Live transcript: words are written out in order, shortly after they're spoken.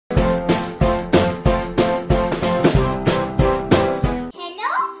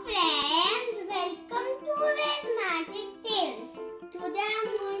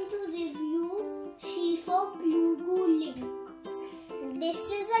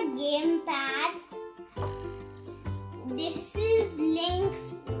the gamepad. This is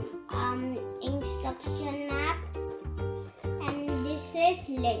Link's instruction map, and this is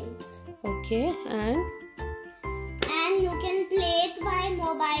Link. Okay, and you can play it by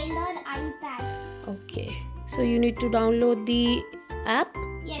mobile or iPad. okay, so you need to download the app.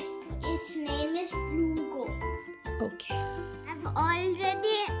 Yes, its name is Plugo. Okay. I've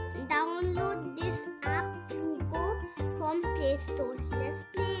already downloaded this app Plugo from Play Store. Let's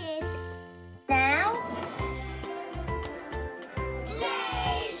play it now.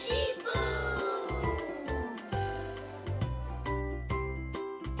 Yay, Shifu!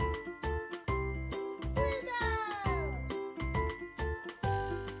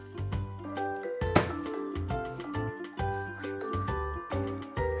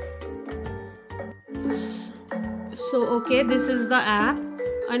 So okay, this is the app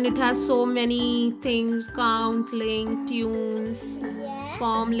and it has so many things: count, link, tunes, Yeah.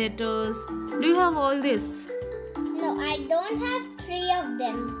 form letters. Do you have all this? No, I don't have 3 of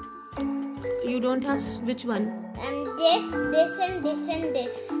them. You don't have which one? This, and this, and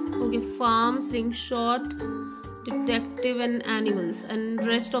this. Okay, farm, slingshot, detective and animals, and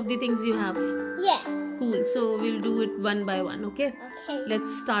rest of the things you have. Yeah. Cool. So we'll do it one by one, okay? Okay.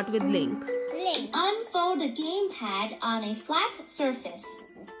 Let's start with link. Link. Unfold the gamepad on a flat surface.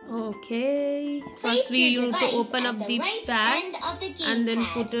 Okay. Place First we your need to device open at up the the right pad end of the and then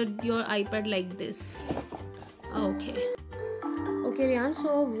gamepad. put your iPad like this. Okay. Okay, Riyan,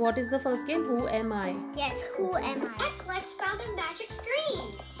 so what is the first game? Who am I? Yes, who am I? Let's found a magic screen.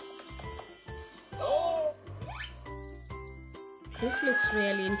 This looks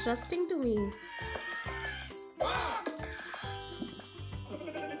really interesting to me.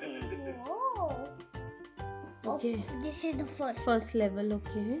 Whoa. Okay. Oh, this is the first. First level,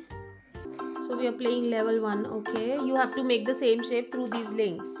 okay. So we are playing level 1, okay. You have to make the same shape through these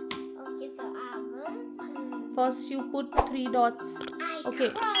links. Okay, so I will. First you put 3 dots. Okay.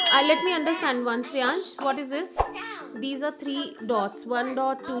 Let me understand once, Riyansh. What is this? These are 3 dots. 1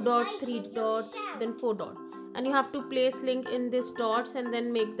 dot, 2 dot, 3 dots, then 4 dot. And you have to place link in these dots and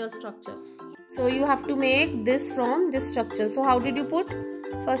then make the structure. So you have to make this from this structure. So how did you put?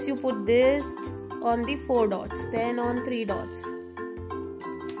 First you put this on the 4 dots, then on 3 dots.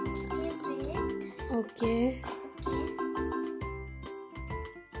 Okay.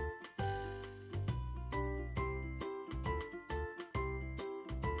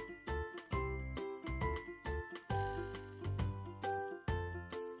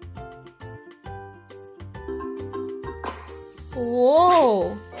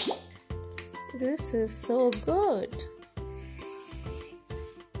 Whoa! This is so good.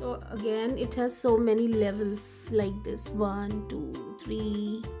 So again, it has so many levels like this. 1, 2,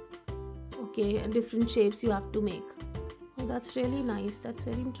 3. Okay, and different shapes you have to make. Oh, that's really nice. That's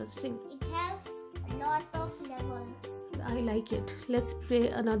very interesting. It has a lot of levels. I like it. Let's play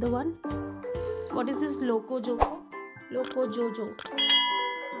another one. What is this? Loco Jojo? Loco Jojo.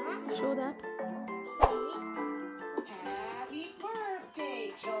 Show that. Happy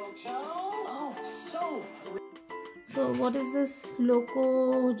birthday, Jojo! Oh, so pretty. So what is this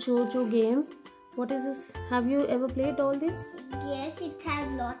Loco Jojo game? What is this? Have you ever played all this? Yes, it has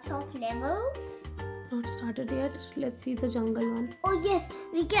lots of levels. Not started yet. Let's see the jungle one. Oh yes,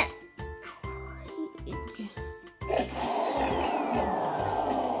 we can.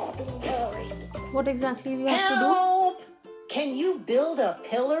 What exactly we have to do? Help! Can you build a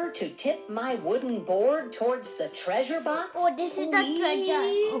pillar to tip my wooden board towards the treasure box? Oh, this is the treasure.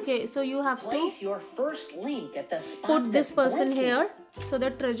 Please? Okay, so you have Place to your first link at the spot put this that's person blinking. here so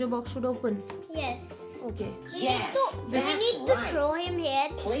that treasure box should open. Yes. Okay. Yes, We that's need to right. throw him here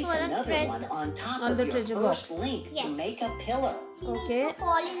Place for the another treasure. one on top On of the your treasure first box. link Yes. to make a pillar. He Okay. needs to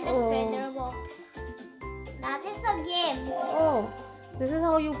fall in the Oh. treasure box. That is the game. Oh, this is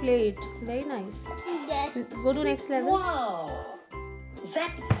how you play it. Very nice. Yes. Go to next level. Whoa!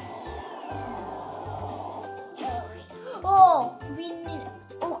 That Oh, we need.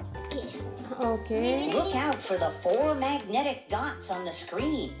 Okay. Okay. Look out for the 4 magnetic dots on the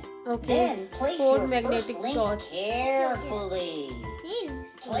screen. Okay. Then place 4 your magnetic first link dots. carefully. In.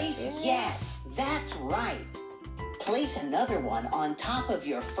 Place, yes, that's right. Place another one on top of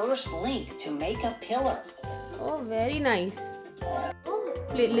your first link to make a pillar. Oh, very nice.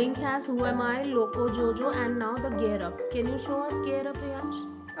 Link has Who Am I, Loco Jojo, and now the Gear Up. Can you show us Gear Up, Riyansh?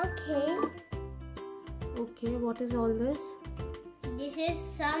 Okay. Okay, what is all this? This is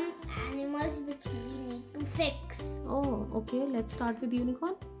some animals which we need to fix. Oh, okay. Let's start with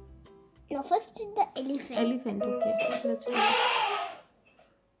unicorn. No, first is the elephant. Elephant, okay. Let's try.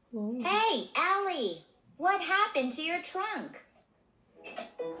 Wow. Hey, Allie, what happened to your trunk?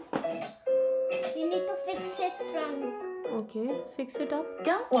 Okay, fix it up.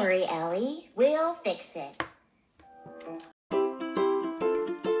 Don't worry, Ellie. We'll fix it.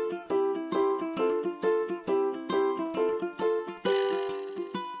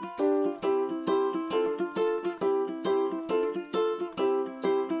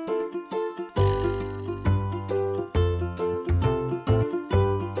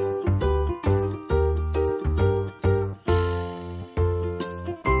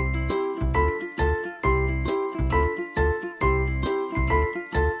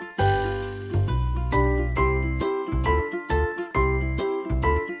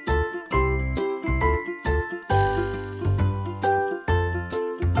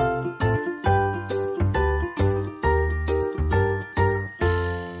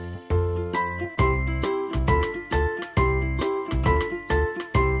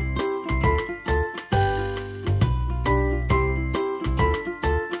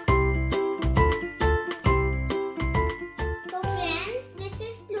 So friends, this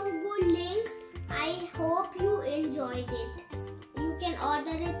is Plugo Link. I hope you enjoyed it. You can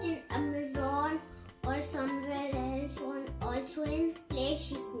order it in Amazon or somewhere else, also in Play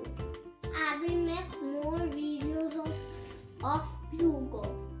Shifu. I will make more videos of Plugo.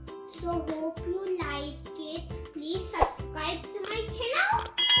 So hope you like it. Please subscribe to my channel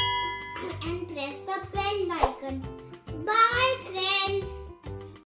and press the bell icon. Bye friends.